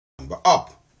We're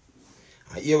up.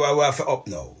 And here we have to up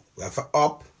now. We have to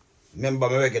up. Remember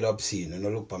my Reggae Dub scene. And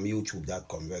look on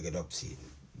youtube.com, Reggae Dub scene.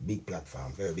 Big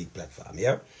platform, very big platform,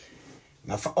 yeah?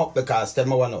 I have to up because tell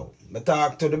me what now. I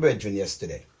talked to the brethren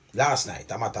yesterday. Last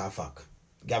night, a matter of fact.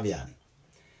 Gavian.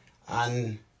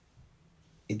 And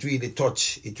it really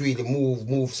touched, it really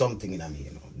moved something in me,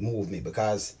 you know. Move me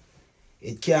because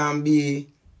it can be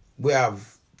we have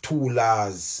two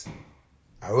laws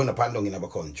run up and down in our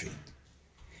country.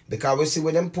 Because we see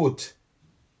when them put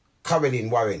Carolyn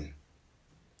Warren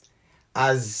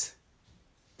as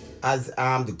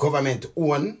the government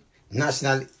own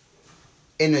National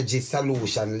Energy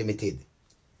Solution Limited.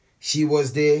 She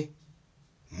was the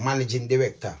managing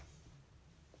director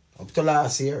up to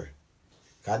last year.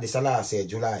 Because this is last year,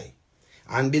 July.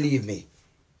 And believe me,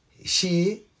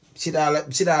 she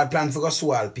had planned for go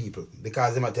sue all people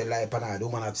because they might tell lie upon her. The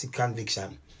woman have sick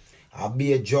conviction. I'll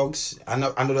be a drugs. And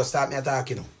don't start me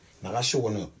attacking, you know. I'm going to show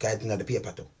you guys in the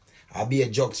paper too. I'll be a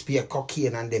drugs, be a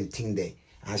cocaine and them thing there.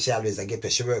 And she always get to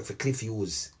she work for Cliff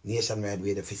Hughes nationwide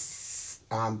way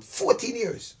for 14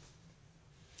 years.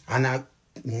 And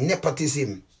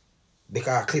nepotism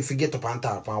because Cliff get up on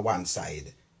top on one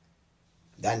side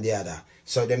than the other.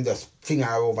 So them just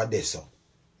finger over there so.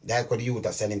 That's what the youth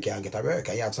are saying him can't get a work.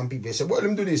 And you have some people say, well,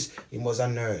 him do this. He was a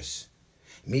nurse.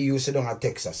 Me used to down at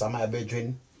Texas and my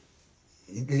brethren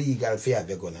legal for have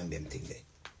a gun and them thing there.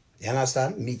 You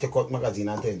understand? Me take out magazine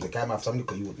and tell them, I have some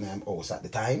little youth in my house at the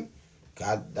time.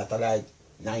 Because that's like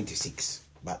 96.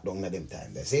 Back down at them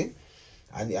time. They see?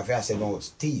 And if I say, no,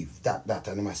 Steve, that.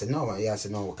 And I said, no, man. I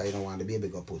said, no, because you don't want the baby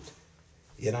go put.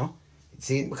 You know?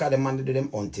 See? Because the man do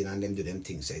them hunting and them do them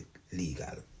things so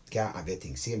legal. Can't have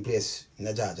everything. Same place in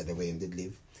the Georgia the way him did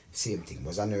live. Same thing.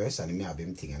 Was a nurse and he have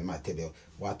him thing and I tell you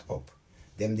what up.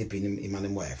 Them dipping him and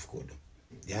him wife could.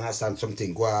 You understand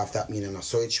something? Go after me and I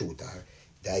saw it shoot her.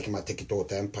 Like him take it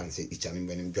out and pants it each and him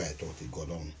when him dry it out it go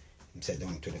down. Him set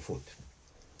down to the foot.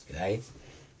 Right?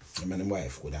 Him and him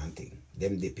wife could and thing.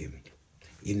 Them dip him.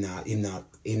 Him not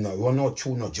run out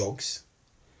through no drugs.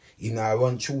 Him not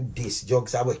run through this.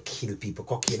 Drugs I will kill people.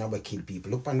 Cocaine I will kill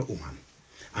people. Look on the woman.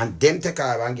 And them take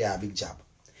her and get a big job.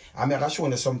 I'm going to show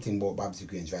you something about Babs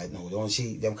Queens right now. Don't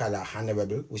see them call her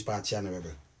honorable. Which part she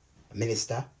honorable?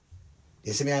 Minister.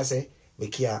 You see me I say? We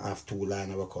can't have two laws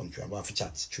in our country. We have to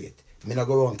chat straight. I don't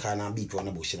go around and beat one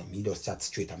bush. Me just chat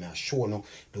straight. I show you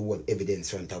the whole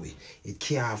evidence front away. It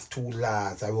can't have two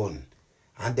laws around.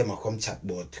 And them will come chat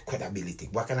about credibility.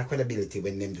 What kind of credibility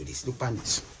when them do this? Look on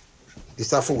this.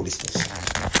 This is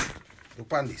foolishness.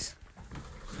 Look on this.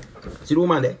 See the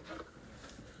woman there?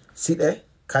 See there?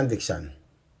 Conviction.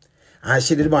 And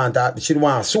she didn't want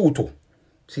to sue too.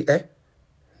 See there?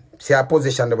 See her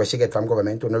position that she get from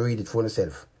government. Don't read it for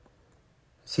herself.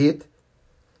 See it?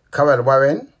 Carolyn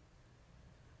Warren,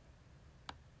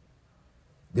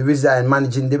 the resigned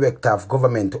managing director of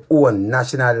government owned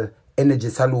National Energy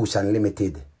Solution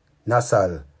Limited,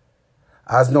 Nesol,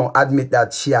 has now admitted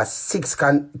that she has 6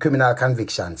 criminal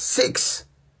convictions. 6!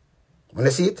 Want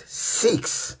to see it?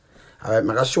 6! Alright, I'm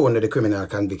going to show you the criminal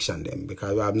conviction them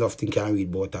because I have nothing can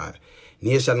read about her.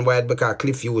 Nationwide because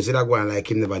Cliff Hughes is going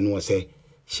like him never know say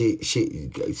she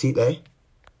see there?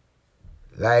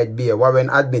 Light beer. Warren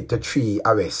admit to 3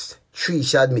 arrests. 3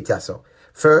 she admit so.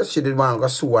 First she did want to go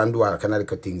sue and do all kind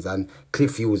of things and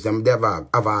Cliff Hughes them they have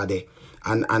there.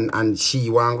 And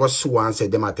she want to go sue and say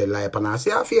them at a lie upon her.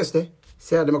 See her face there.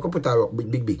 See her them can put her up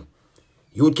big.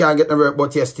 You can't get no work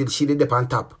but yes still she did up on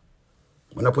top.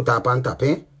 When I put her up on top,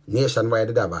 eh? Nationwide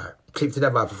did have her. Cliff did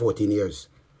have her for 14 years.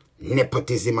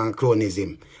 Nepotism and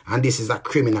cronism. And this is a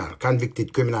criminal,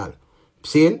 convicted criminal.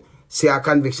 See her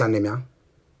conviction them, yeah?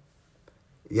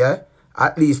 Yeah?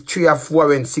 At least 3 or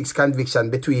 4 and 6 convictions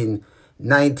between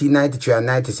 1993 and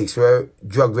 96 were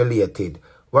drug related.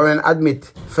 Warren admit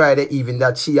Friday even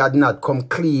that she had not come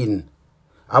clean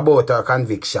about her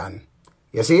conviction.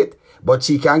 You see it? But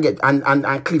she can get,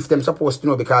 and Cliff them supposed to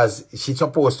know because she's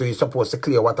supposed to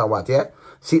clear what, yeah?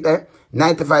 See there?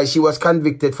 95, she was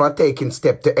convicted for taking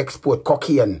steps to export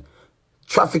cocaine,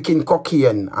 trafficking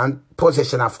cocaine, and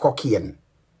possession of cocaine.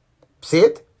 See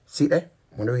it? See there?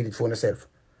 I'm going to read it for yourself.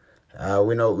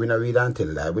 We no read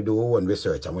until we do our own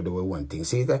research and we do our own thing.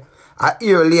 See there? A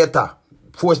year later,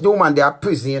 force the woman they are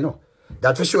prison, you know.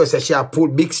 That for sure says she have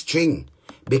pulled big string.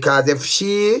 Because if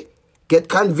she get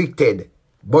convicted,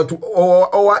 but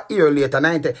a year later,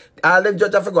 90, all them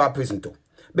judge have to go to prison too.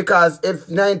 Because if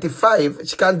 95,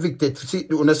 she convicted, see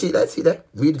that?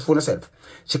 Read it for yourself.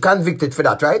 She convicted for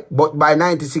that, right? But by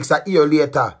 96, a year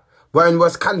later, Warren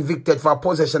was convicted for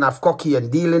possession of cocaine,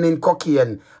 dealing in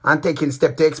cocaine, and taking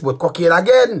steps to export cocaine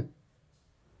again.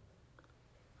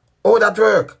 How that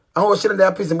work? And how she in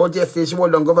the prison, but yesterday she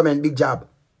hold on government big job.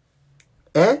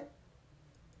 Eh?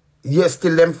 Yes,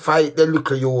 still them fight the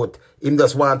little youth. Him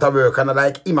just want to work and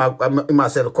like him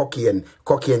sell cocaine.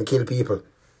 Cocaine kill people.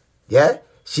 Yeah?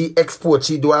 She export,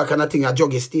 she do all kind of thing, a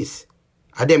drug is this.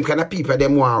 And them kind of people,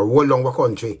 them want to roll along the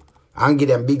country and give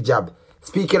them big job.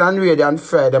 Speaking on radio on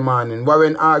Friday morning,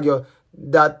 Warren argued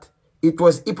that it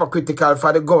was hypocritical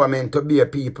for the government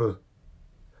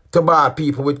to bar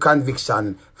people with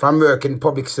conviction from working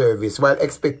public service while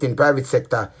expecting private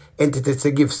sector entities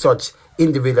to give such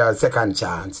individuals second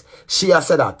chance. She has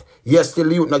said that, yes,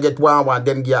 still youth not get one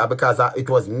them gear because it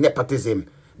was nepotism,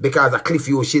 because of Cliff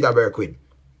Hugh she that work with.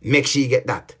 Make she get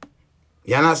that.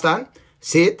 You understand?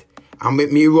 See it? And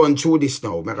make me run through this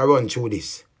now. Make I run through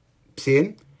this.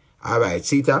 See? Alright,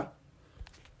 see it?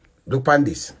 Look on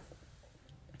this.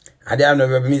 I don't know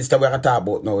what minister we're talking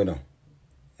about now, you know.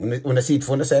 When you see it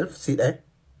for yourself, see it there?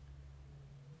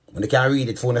 When you can read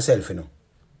it for yourself, you know.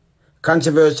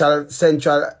 Controversial St.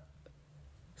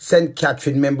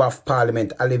 Catherine Member of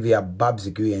Parliament Olivia Babs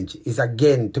Grange is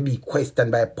again to be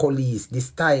questioned by police. This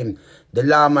time, the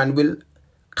lawman will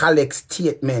collect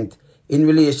statement in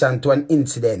relation to an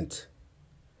incident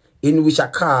in which a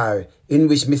car in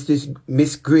which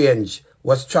Miss Grange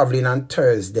was traveling on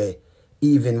Thursday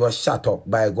evening was shot up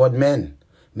by gunmen.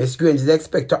 Miss Grange is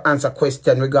expected to answer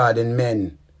questions regarding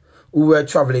men who were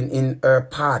traveling in her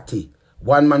party.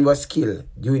 One man was killed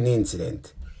during the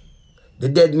incident. The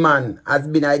dead man has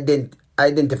been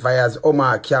identified as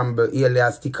Omar Campbell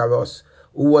alias Tikaros,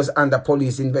 who was under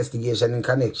police investigation in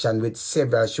connection with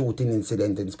several shooting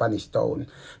incidents in Spanish Town.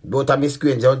 Daughter Miss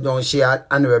Grange don't share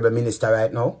honorable minister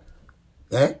right now.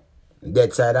 Eh?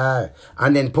 Dead side her.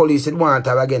 And then police would want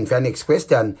her again for the next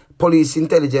question. Police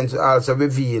intelligence also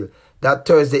revealed that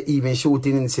Thursday evening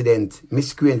shooting incident,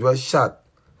 Miss Grange was shot,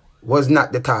 was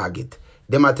not the target.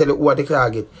 They might tell you who are the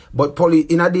target. But police,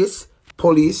 in this,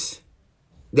 police,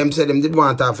 them said them did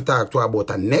want her to talk to her about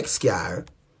the next car.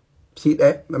 See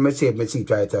there? Let me see it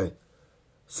right there.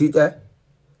 See there?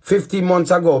 15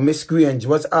 months ago, Miss Grange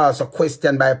was also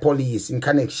questioned by police in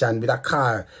connection with a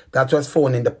car that was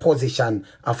found in the possession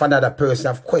of another person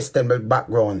of questionable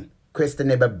background.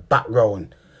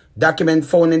 Document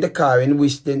found in the car in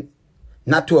which the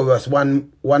notorious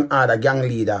one other gang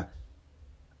leader,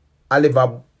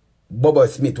 Oliver Bubba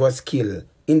Smith, was killed,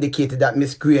 indicated that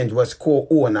Miss Grange was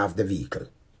co-owner of the vehicle.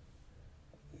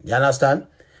 You understand?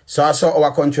 So I saw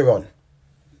our country run.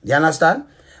 You understand?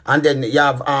 And then you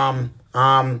have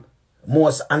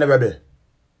most honorable.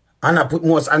 And I put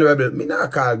most honorable. Me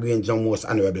not call Grange no most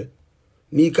honorable.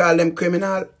 Me call them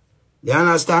criminal. You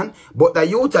understand? But the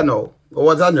youth now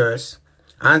was a nurse.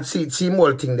 And see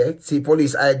more thing there. See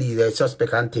police ID there,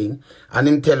 suspect and thing. And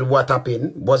him tell what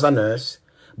happened. Was a nurse.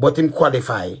 But him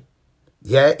qualify.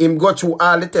 Yeah, him go through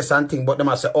all the tests and thing. But them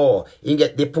must say, oh, he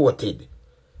get deported.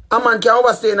 A man can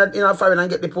overstay in a foreign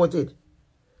and get deported.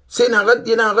 Say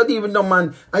you're not even know,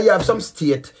 man, and you have some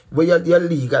state where you're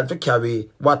legal to carry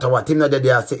what. Him not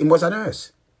there say he was a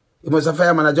nurse. He was a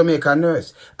fireman, a Jamaican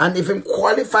nurse. And if him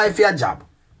qualify for a job,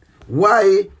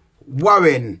 why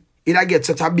Warren he get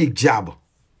such a big job?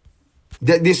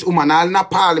 This woman all in a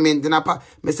parliament,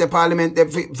 me say parliament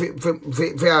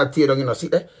for you know, see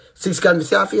there? 6 can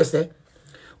see her face there.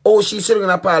 Oh, she's sitting in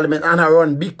a parliament and her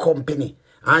run big company.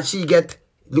 And she get,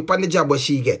 look on the job what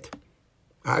she get.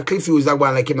 Cliff Hugh is that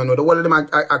one like him, you know. The whole of them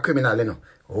are criminal, you know.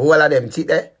 All of them, see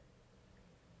there?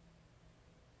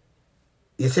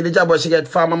 You see the job what she get,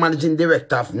 former managing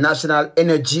director of National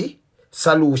Energy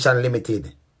Solution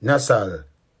Limited, Nesol.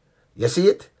 You see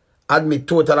it? Admit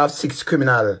total of 6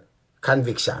 criminal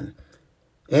conviction.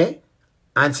 Eh?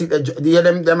 And see,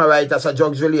 them are right as a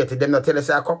drugs related. Them not tell us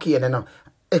a cocaine, you know.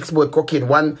 Export cocaine.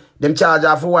 One, them charge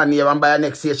her for 1 year and by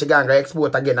next year she can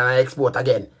export again and export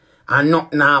again. And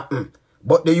nothing happen.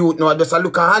 But the youth know just a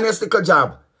look at honest little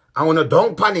job. I want to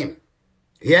dunk on him.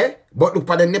 Yeah? But look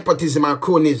at the nepotism and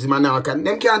cronyism and all.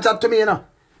 Them can't chat to me, you know.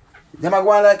 Them are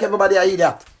going like everybody I eat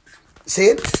that. See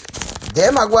it?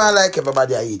 Them are going like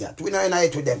everybody I eat that. We not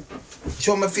unite with them.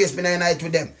 Show my face, me not unite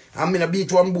with them. I'm going to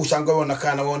beat one bush and go around the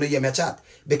corner around to hear me chat.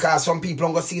 Because some people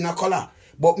don't go see no color.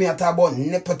 But me I talk about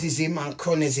nepotism and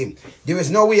cronyism. There is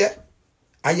no way.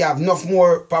 And you have enough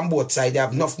more from both sides. They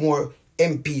have enough more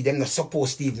MP. Them not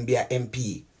supposed to even be an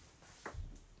MP.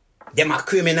 Them are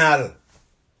criminal.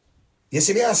 You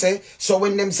see me I say? So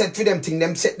when them set for them thing,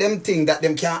 them set them thing that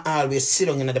them can't always sit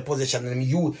down in the position. And them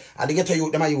you, and they get to you,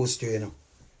 them are used to, you know.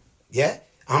 Yeah?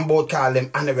 And both call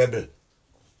them honorable.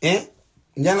 Eh?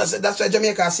 You understand? That's why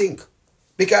Jamaica sink.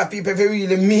 Because people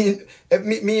really mean,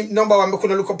 me number one, I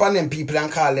couldn't look up on them people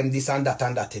and call them this and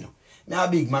that, you know. Me a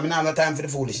big man, I don't have no time for the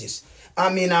foolishness.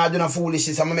 I mean, I do no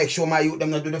foolishness. I'm going to make sure my youth them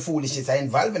not do the foolishness. I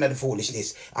involve in the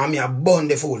foolishness. I mean, I burn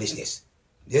the foolishness.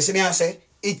 You see me I say?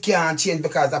 It can't change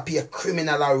because I pay a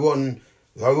criminal run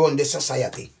the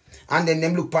society. And then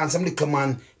them look upon some little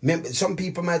man. Some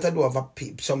people might do have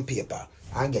some paper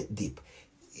and get deep.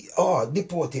 Oh,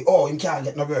 deported. Oh, him can't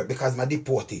get no work because my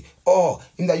deported. Oh,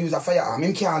 him that use a firearm.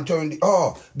 Him can't turn the...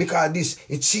 Oh, because this,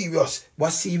 it's serious.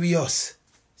 What's serious?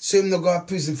 So him not go to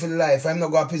prison for life. I'm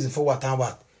not go to prison for what and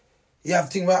what. You have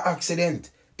thing about accident.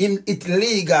 It's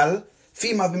legal for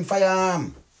him have him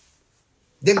firearm.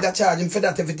 Them that charge him for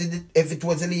that if it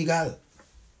was illegal.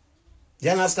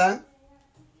 You understand?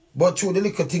 But through the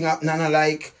little thing up, Nana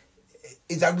like...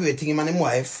 It's a great thing, him and him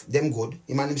wife, them good.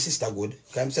 Him and him sister good.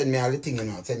 Because him send me all the thing, you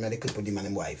know. Send me the clip with him and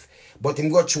him wife. But him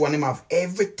go through and him have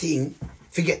everything.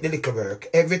 Forget the little work.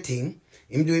 Everything.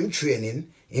 Him do him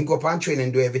training. Him go up and train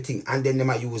and do everything. And then them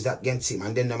a use that against him.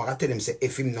 And then them a tell him, say,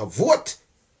 if him not vote,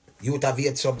 you would have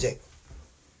yet subject.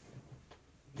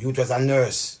 You was a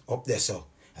nurse up there, so.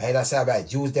 I had say,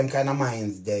 right, use them kind of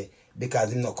minds there.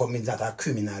 Because him not coming that a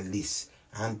criminal list.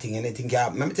 And thing, anything can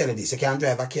happen. Let me tell you this. You can't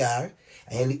drive a car.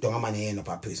 And you lick down a man and you end up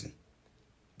in prison.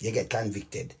 You get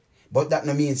convicted. But that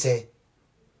no mean say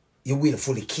you will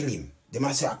fully kill him. They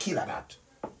might say, I kill that.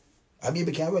 A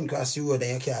baby can run across the road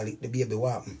and you can't lick the baby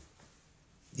weapon.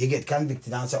 You get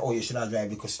convicted and say, oh, you should have drive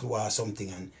because slow or something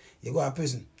and you go to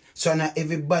prison. So now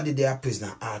everybody there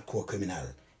prisoner hardcore criminal.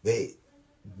 They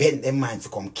bend their mind to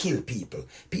come kill people.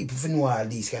 People for know all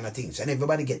these kind of things. And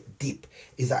everybody get deep.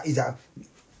 Is a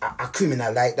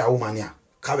criminal like that woman here.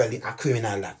 Carolyn, a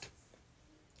criminal that.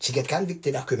 She get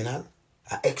convicted a criminal,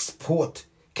 a export.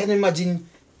 Can you imagine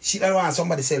she don't want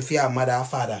somebody sell for her mother or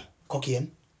father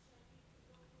cocaine?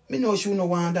 Me know she don't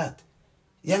want that.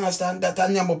 You understand? That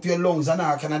and yam up your lungs and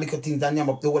all kind of little things and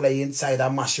yam up the whole of inside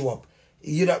and mash you up.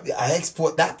 You don't I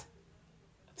export that.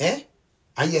 Eh?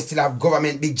 And you still have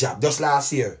government big job. Just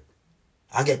last year.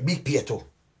 I get big pay too.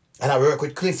 And I work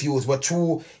with Cliff Hugh, but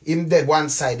through him dead one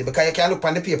side. Because you can't look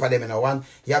on the paper them, you know. One,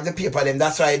 you have the paper them.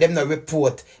 That's why them no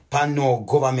report pan no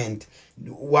government.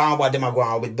 One what them are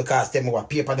going with because them were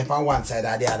paper them on one side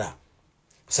or the other.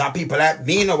 Some people like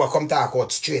me, you know, will come talk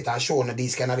out straight and show you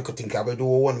these kind of little things. We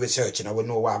do our own research and we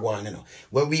know what going on, you know.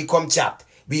 When we come chat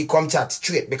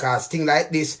straight because things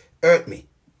like this hurt me.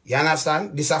 You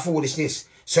understand? This is foolishness.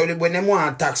 So when them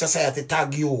want to tag society,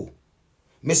 tag you.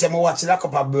 Me say, I watch like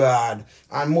up abroad,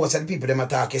 and most of the people them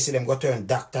attack, you see them go turn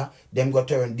doctor, them go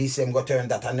turn this, them go turn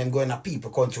that, and them go in a people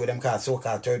country with them called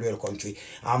so-called third world country,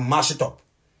 and mash it up.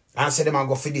 And say them and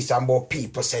go for this and about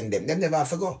people send them. Them never have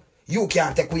to go. You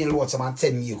can't take when you load some and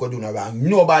send me, you go do no wrong.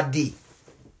 Nobody.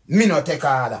 Me not take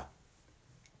order.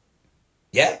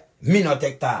 Yeah? Me not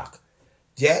take talk.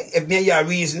 Yeah? If me have a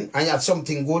reason, and you have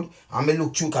something good, and me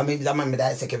look through, and me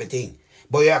dissect everything.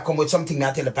 But you come with something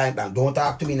I tell the point blank. Don't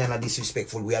talk to me in a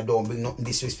disrespectful way. Don't bring nothing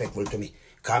disrespectful to me.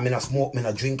 Because I not smoke, I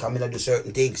not drink, I not do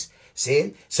certain things.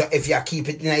 See? So if you keep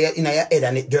it in your head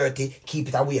and it dirty, keep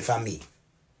it away from me.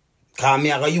 Because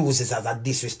I going to use this as a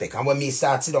disrespect. And when me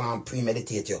start sit down and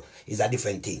premeditate you, it's a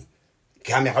different thing.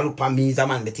 Because I look at me as a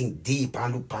man, they think deep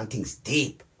and look at things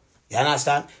deep. You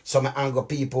understand? So I anger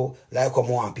people like I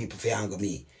want people to anger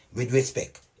me. With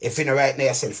respect. If you don't right now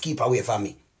yourself, keep away from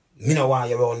me. Me no want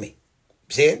you around me.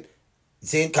 Saying,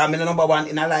 because I'm number one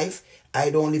in our life,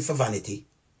 I don't live for vanity.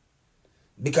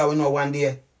 Because we know one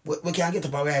day, we can't get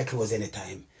up our right clothes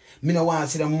anytime. Me no want to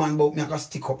see the man, but me I can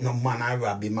stick up no man and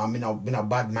rob him, and me no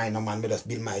bad mind no man, me just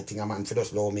build my thing, a man for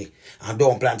just love me. And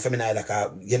don't plan for me neither,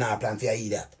 because you know plan for you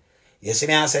either. You see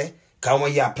me I say? Because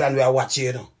when you plan, we are watching,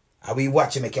 you know. And we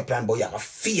watch you make your plan, but you have a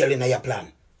feel in your plan.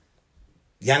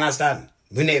 You understand?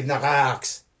 We never not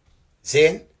ask.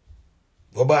 Saying?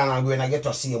 Go back and go and get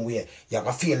the same way. You have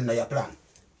a feeling in your plan.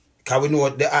 Because we know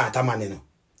the art of man, you know.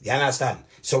 You understand?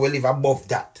 So we live above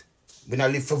that. We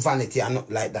don't live for vanity and not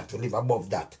like that. We live above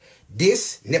that.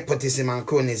 This, nepotism and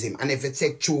cronyism. And if you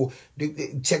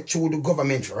check through the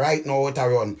government right now what I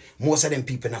run, most of them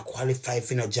people not qualified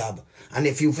for no job. And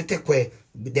if you take away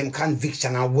them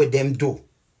conviction and what them do,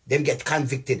 them get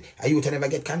convicted. And you never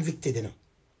get convicted, you know.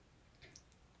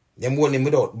 Them hold them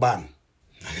without ban.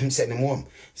 And him send him home.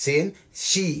 Saying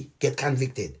she get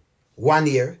convicted 1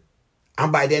 year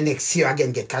and by the next year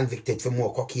again get convicted for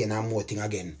more cocaine and more thing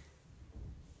again.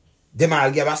 Them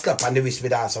all give a slap on the wrist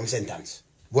with some sentence.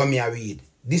 When me I read.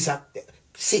 This at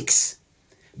 6.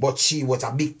 But she was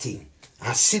a big thing.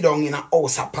 And sit down in a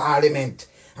house of parliament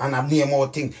and have name more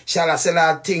thing. Shall I sell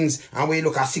all things and we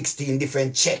look at 16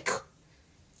 different check.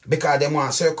 Because they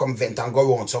want to circumvent and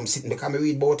go around some sitting. Because I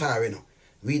read about her, you know.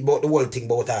 Read about the whole thing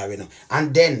about her, you know.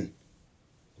 And then,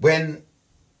 when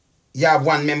You have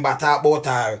one member talk about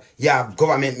her, you have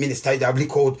government minister, you have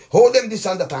leak out, hold them this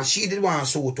and that, and she did one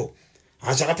so too.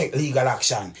 And she can take legal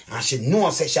action, and she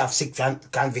knows she have 6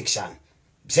 conviction.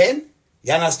 Saying?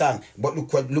 You understand? But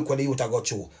look what the youth have got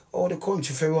through. Oh, the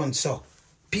country for run, so.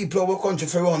 People over country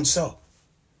for run, so.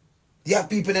 You have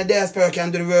people in the diaspora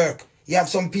can do the work. You have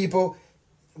some people,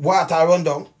 water run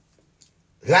down,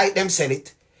 light them sell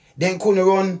it, then couldn't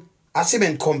run a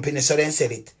cement company, so then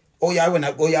sell it. Oh, you run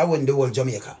the whole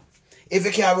Jamaica. If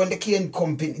you can't run the cane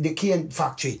company, the cane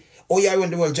factory, you run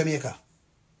the whole Jamaica.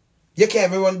 You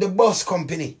can't run the bus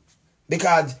company.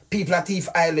 Because people are thief,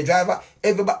 the driver,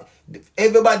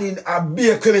 everybody be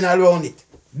a criminal around it.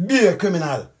 Be a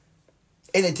criminal.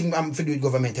 Anything I'm to do with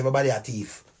government, everybody a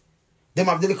thief. Them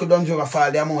have the little dungeon over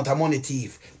fall, the amount of money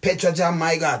thief. Petrol jam,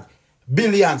 my God.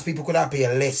 Billions, people could have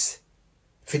paid less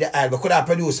for the oil, but could have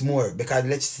produced more because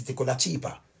electricity could have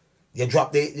cheaper. They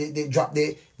drop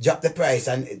the price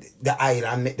and the oil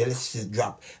and make the electricity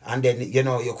drop. And then, you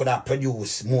know, you could have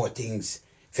produced more things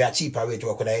for a cheaper rate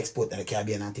or could have export to the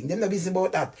Caribbean and things. Them not busy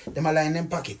about that. Them are lying in them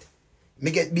pocket.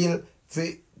 Me get bill for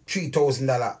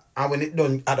 $3,000 and when it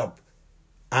done add up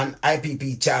and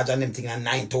IPP charge and them thing and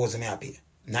 9,000 me I pay.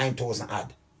 9,000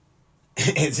 add.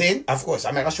 See? Of course,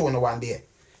 I'm going to show you one day.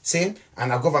 See?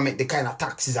 And the government, the kind of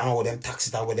taxes and all them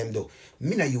taxes and what them do.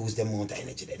 Me not use them amount of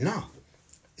energy there. No.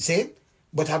 See?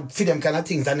 But I feed them kind of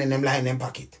things and then them lie in them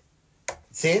pocket.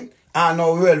 See? I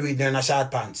know well reading in a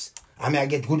short pants. I mean I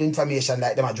get good information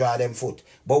like them I draw them foot.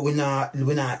 But we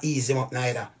not ease them up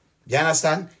neither. You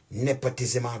understand?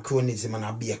 Nepotism and cronyism and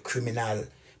I be a criminal.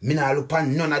 Me not look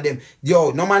on none of them.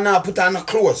 Yo, no man now put on a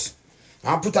clothes.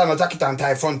 I put on a jacket and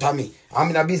tie in front of me. I'm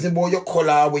in a business boy, your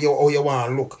color where you want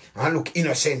to look. And look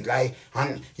innocent like.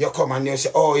 And you come and you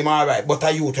say, oh, I'm alright. But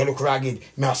a youth look ragged.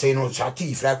 Me I say, you know, it's a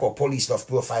thief like a police love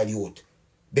profile youth.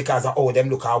 Because of how them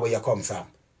look how where you come from.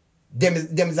 Them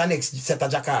is the next set of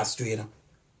jackass to you know.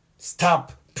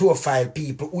 Stop profile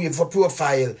people. We for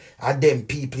profile of them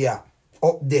people here.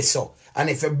 Up there so.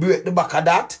 And if you break the back of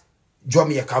that,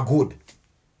 Jamaica good.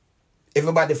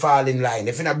 Everybody fall in line.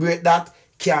 If you not break that,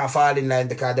 can't fall in line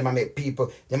because they make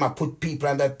people, they might put people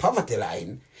under the poverty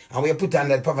line. And when you put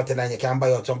under the poverty line, you can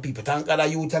buy out some people. Thank God that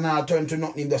youth and all turn to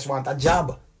nothing, just want a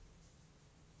job.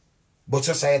 But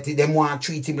society, they want to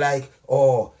treat him like,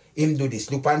 oh, him do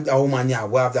this. Look at the woman here,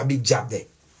 we have a big job there.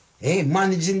 Hey,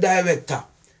 managing director.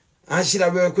 And she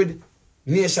have worked with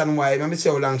nationwide. Let me see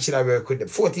how long she have worked with them.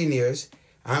 14 years.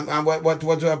 And what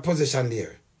was her position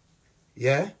there?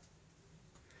 Yeah?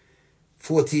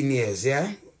 14 years,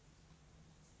 yeah?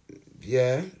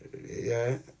 Yeah.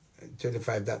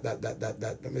 25,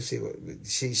 that. Let me see.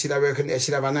 She have worked,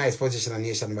 she have a nice position on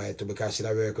nationwide too because she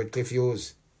have worked with Cliff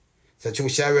Hughes. So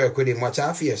she have worked with him. Watch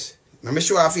her face. Let me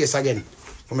show her face again.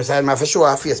 From my side, I have to show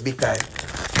her face big time.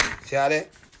 See how there?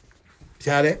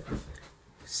 See how there?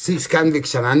 6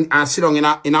 conviction and sit down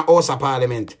in a house of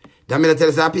parliament. That means tell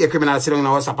us that a criminal sit down in a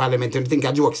house of parliament. You think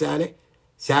a joke, see how there?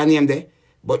 See her name there?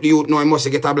 But the youth know he must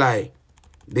get a blind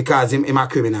because him a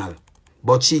criminal.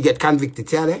 But she get convicted,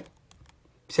 see how there?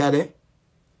 See how there?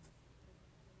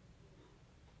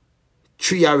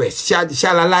 3 arrests. She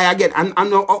a lie again. And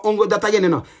that again, you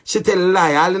know. She tell a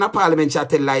lie. All in a parliament, she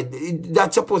tell a lie.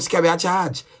 That's supposed to carry a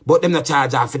charge. But them not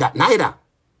charge her for that neither.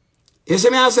 You see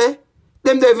me I say?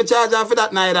 Them don't even charge her for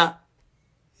that neither.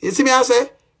 You see me I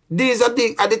say? These are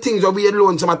the things that we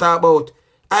alone some talk about.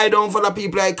 I don't follow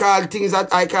people I call things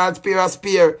that I call spear a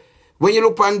spear. When you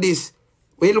look on this,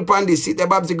 see the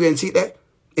Babsy Green, see there?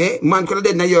 Eh? Man could have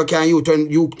dead now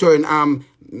you turn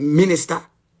minister.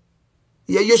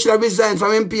 Yeah, you should have resigned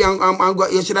from MP and go,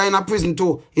 you should have in a prison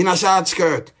too, in a short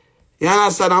skirt. You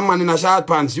understand? A man in a short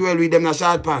pants. You will read them in a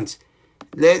short pants.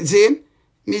 See him?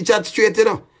 Me chat straight, you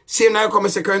know. Same now come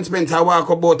Mr. Current Spence, I walk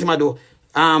about him, I do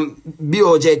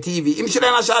BOJ TV. Him should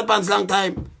have in a short pants long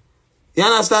time. You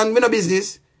understand? We no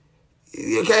business.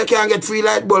 You can't get free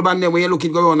light bulb and then when you look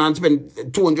it go around and spend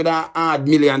 $200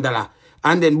 million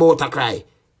and then both a cry.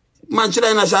 Man should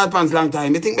have in a short pants long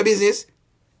time. You think my business?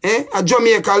 Eh? A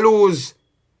Jamaica lose.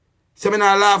 So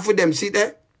I laugh with them. See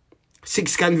there?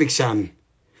 6 conviction.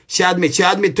 She admit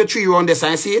to 3 round this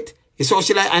and see it. You saw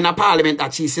she like in a parliament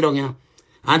that she sit down, you know.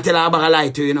 And tell her about a lie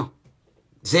to you know.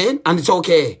 See? And it's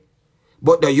okay.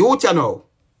 But the youth, you know,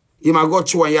 you might go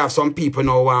through and you have some people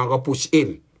now who want to push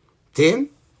him. See?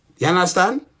 You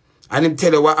understand? And him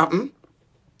tell you what happened.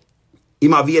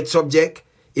 Him have yet subject.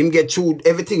 Him get through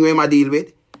everything we him deal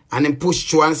with. And him push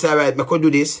through and say, right, I could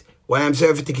do this. When I'm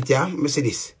serving ticket here, let me see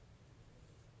this.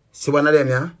 See one of them,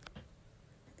 yeah?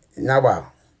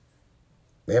 Now,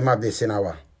 let me have this in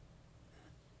our.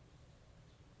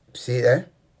 See there?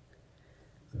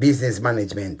 Business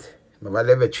management. I have a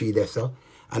level 3 there, so.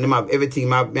 And him have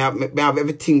everything, I have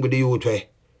everything with the youth way.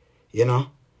 You know?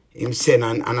 Him send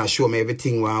and I show me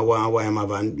everything what him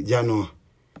have, and you know,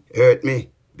 hurt me.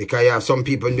 Because you have some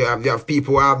people, you have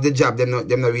people who have the job, them not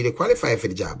really qualified for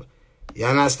the job. You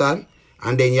understand?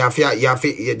 And then you have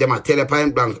them a tell a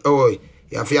point blank, oh,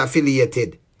 you have to be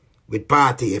affiliated with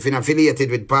party. If you're not affiliated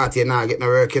with party, you're not getting no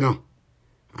work, you know.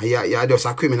 And you're just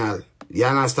a criminal. You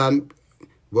understand?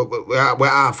 We're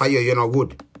half of you, you're not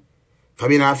good. If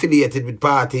you're not affiliated with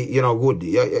party, you're not good.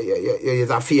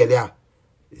 You're a failure.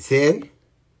 See?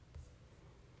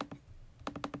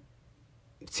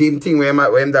 Same thing where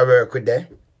I'm that work with there.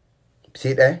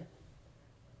 See there?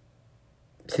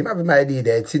 See my ID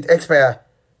there. It expire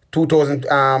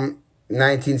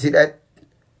 2019. See that?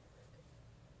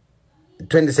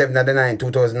 27th of the 9th,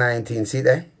 2019. See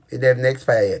there? It haven't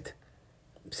expired yet.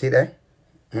 See there?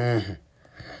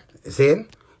 See?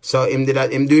 So him did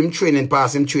that. Him do him training,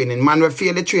 pass him training. Man will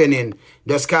fail the training.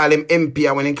 Just call him MP,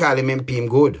 and when he call him MP, him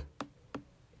good.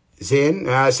 See?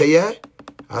 I say yeah.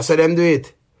 I saw them do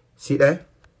it. See there?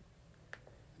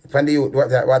 From the youth,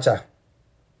 watch out.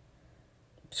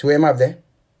 See what him have there?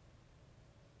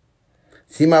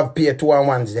 See him have peer 2 and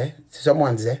 1s there. See some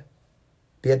ones there.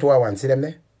 Peer 2 and 1. See them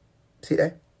there? See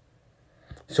there?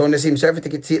 So when they see him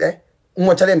certificate, see there?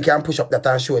 Much of them can push up that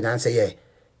and show it and say, yeah,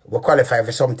 we qualify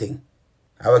for something.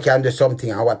 And we can do something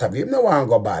and what have you. Him no want to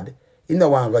go bad. Him no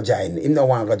want to go join. Him no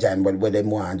want to go join, but where them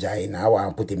want to join, I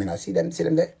want to put him in. See them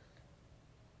there?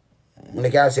 They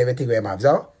can't say everything we have,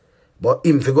 so. But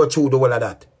him fi go through the whole of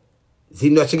that. See,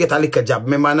 not to get a little job.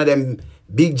 Remember, none of them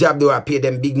big job, they will pay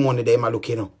them big money, they might look,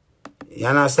 you know. You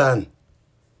understand?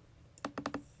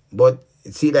 But,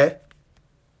 see there?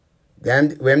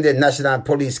 When the National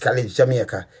Police College,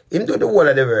 Jamaica, him do the whole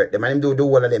of the work, them, and him do the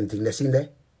whole of them thing. They seen there?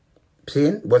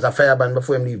 See? Was a fireman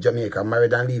before him leave Jamaica,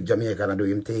 married and leave Jamaica and do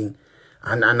him thing.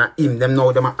 And him, them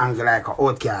know them angry like an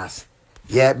outcast.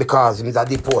 Yeah, because he's a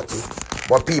deported.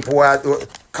 But people were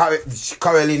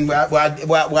Carolyn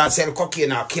were sell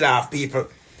cocaine or kill off people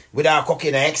without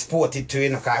cocaine export it to, you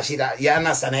know, because she that, you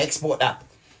understand, I export that.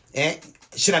 Eh?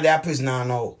 She not there prisoner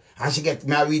now. And she get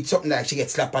married something like she get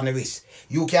slapped on the wrist.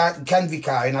 You can convict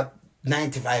her in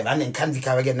 95 and then convict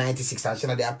her again 96 and she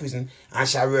not there prison and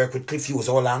she work with Cliff Hugh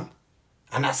so long.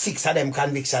 And at 6 of them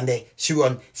convictions there, she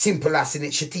run simple as in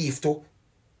it, she thief too.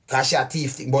 Because she a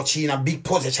thief thing, but she in a big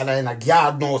position and in a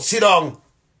yard now. Sit down.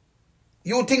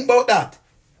 You think about that?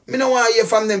 Me no want to hear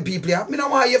from them people here. Me no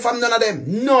want to hear from none of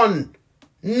them. None.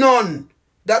 None.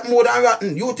 That more than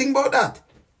rotten. You think about that?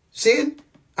 See?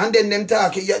 And then them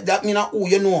talk, that mean who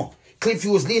you know. Cliff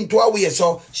Hughes lean to a way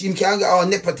so she can get our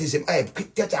nepotism. Hey,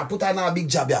 put her in a big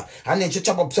job here. And then she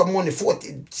chop up some money,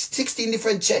 16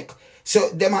 different check. So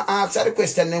them ask her the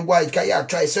question, then why can you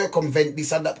try circumvent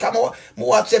this and that? Come on,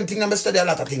 watch them things and study a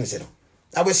lot of things, you know.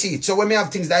 I will see it. So when we have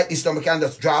things like this, we can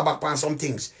just draw back on some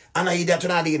things. And I idiot to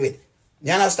not deal with.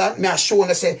 You understand? Me I show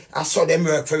and say, I saw them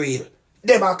work for real.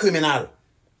 Them are criminal.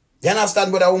 You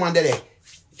understand what a woman did there?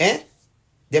 Eh?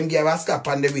 Them give a slap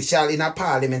on the wrist. In a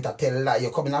parliament, I tell a lie.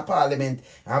 You come in a parliament,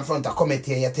 in front of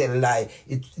committee, and you tell a lie.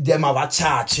 Them have a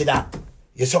charge for that.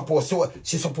 She's supposed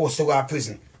to go to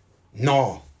prison.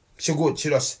 No. She good. She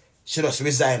just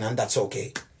resign and that's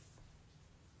okay.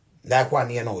 Like one,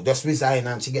 you know, just resign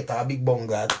and she get a big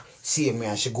bungalow, same way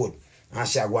and she good. And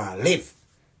she go and live.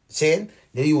 Saying,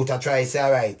 the youth are try to say,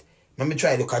 alright, let me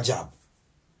try to look a job.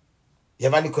 You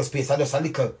have a little space, just a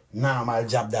little normal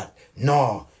job that.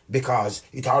 No, because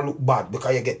it all look bad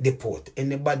because you get deported.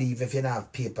 Anybody, even if you don't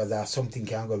have papers or something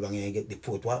can go wrong and you get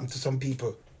deported, what happens to some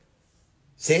people?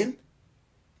 Saying,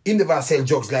 him never sell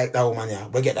drugs like that woman here,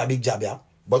 we get a big job here,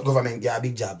 but government get a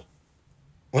big job.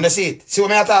 Wanna see it? See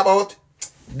what I talk about?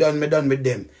 Done with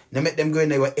them. Now make them go in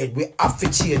their head. We have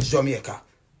to change Jamaica.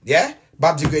 Yeah?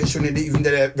 Babsy going shouldn't even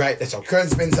the right there. So Colonel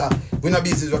Spencer, we no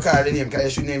business with calling him because you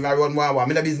shouldn't even run one.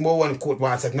 Me no business more one court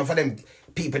one second. Enough of them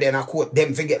people there in a court,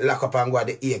 them forget lock up and go at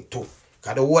the egg too.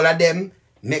 Because the whole of them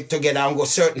make together and go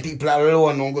certain people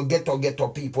alone and go get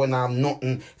up people and have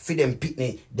nothing for them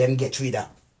pitney, them get rid of.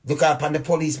 Look up on the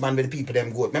policeman with the people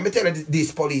them go. Let me tell you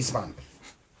this policeman.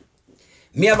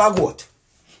 Me have a goat.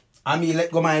 And me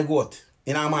let go my goat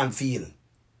in a man field.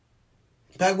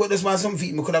 If I got this man some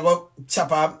feet, I could have go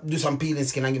chop up, do some peeling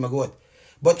skin and give my goat.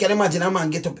 But can you imagine a man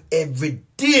get up every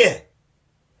day?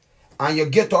 And you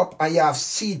get up and you have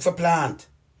seed for plant.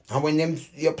 And when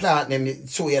you plant them, you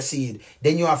sow your seed.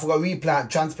 Then you have to go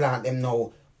replant, transplant them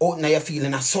now. Out now you're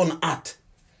feeling a sun hot.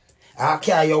 I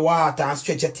carry your water and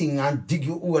stretch your thing and dig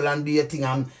your hole and do your thing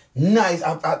and nice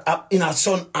up in a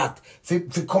sun hot.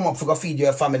 If you come up for go feed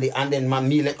your family and then man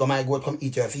me let go my goat come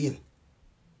eat your field.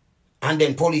 And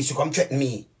then police you come threaten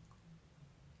me.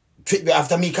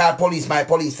 After me call police, my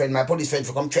police friend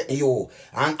for come threaten you.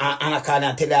 And I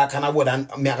can't tell you I can't word and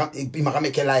I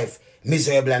make your life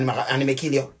miserable and I may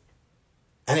kill you.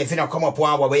 And if you don't come up one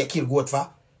hour where you kill goat for,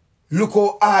 look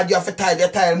how hard you have to tie the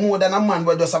tile more than a man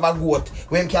where just have a goat.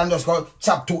 When can just go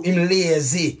chop to him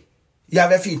lazy. You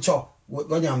have a feature.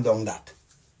 Go jam down that.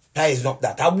 Ties up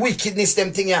that. A wickedness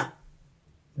them thing here.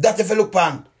 That if you look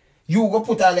pan, you go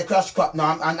put all the crash crap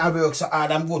now and I work so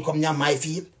hard and goat come near my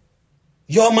field.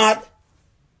 You're mad.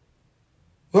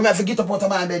 When I forget to put a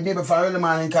man bed maybe for early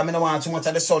morning because I don't want too much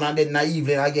of the sun and then in the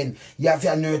evening again. You have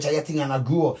to nurture your thing and I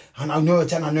grow and I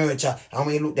nurture and I nurture. And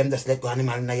when you look them just let go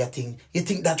animal in your thing. You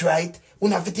think that right? You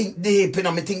have to think deep, you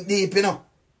know, me think deep, you know.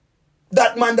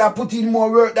 That man that put in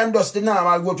more work than just the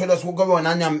normal go to just go around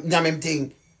and yam him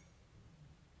thing.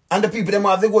 And the people them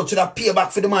have to go to that pay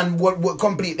back for the man what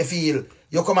complete the field.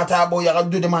 You come at talk about you gotta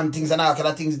do the man things and all kind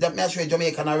of things. That me sure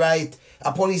Jamaican are right.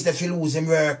 A police that feel lose him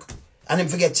work. And him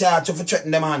forget charge to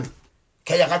threaten the man.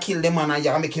 Cause you can kill the man and you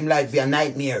can make him life be a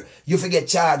nightmare. You forget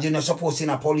charge, you're not supposed to in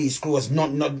a police clothes.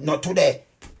 Not today.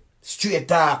 Straight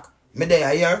talk. Me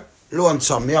there here. Loan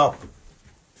some me up.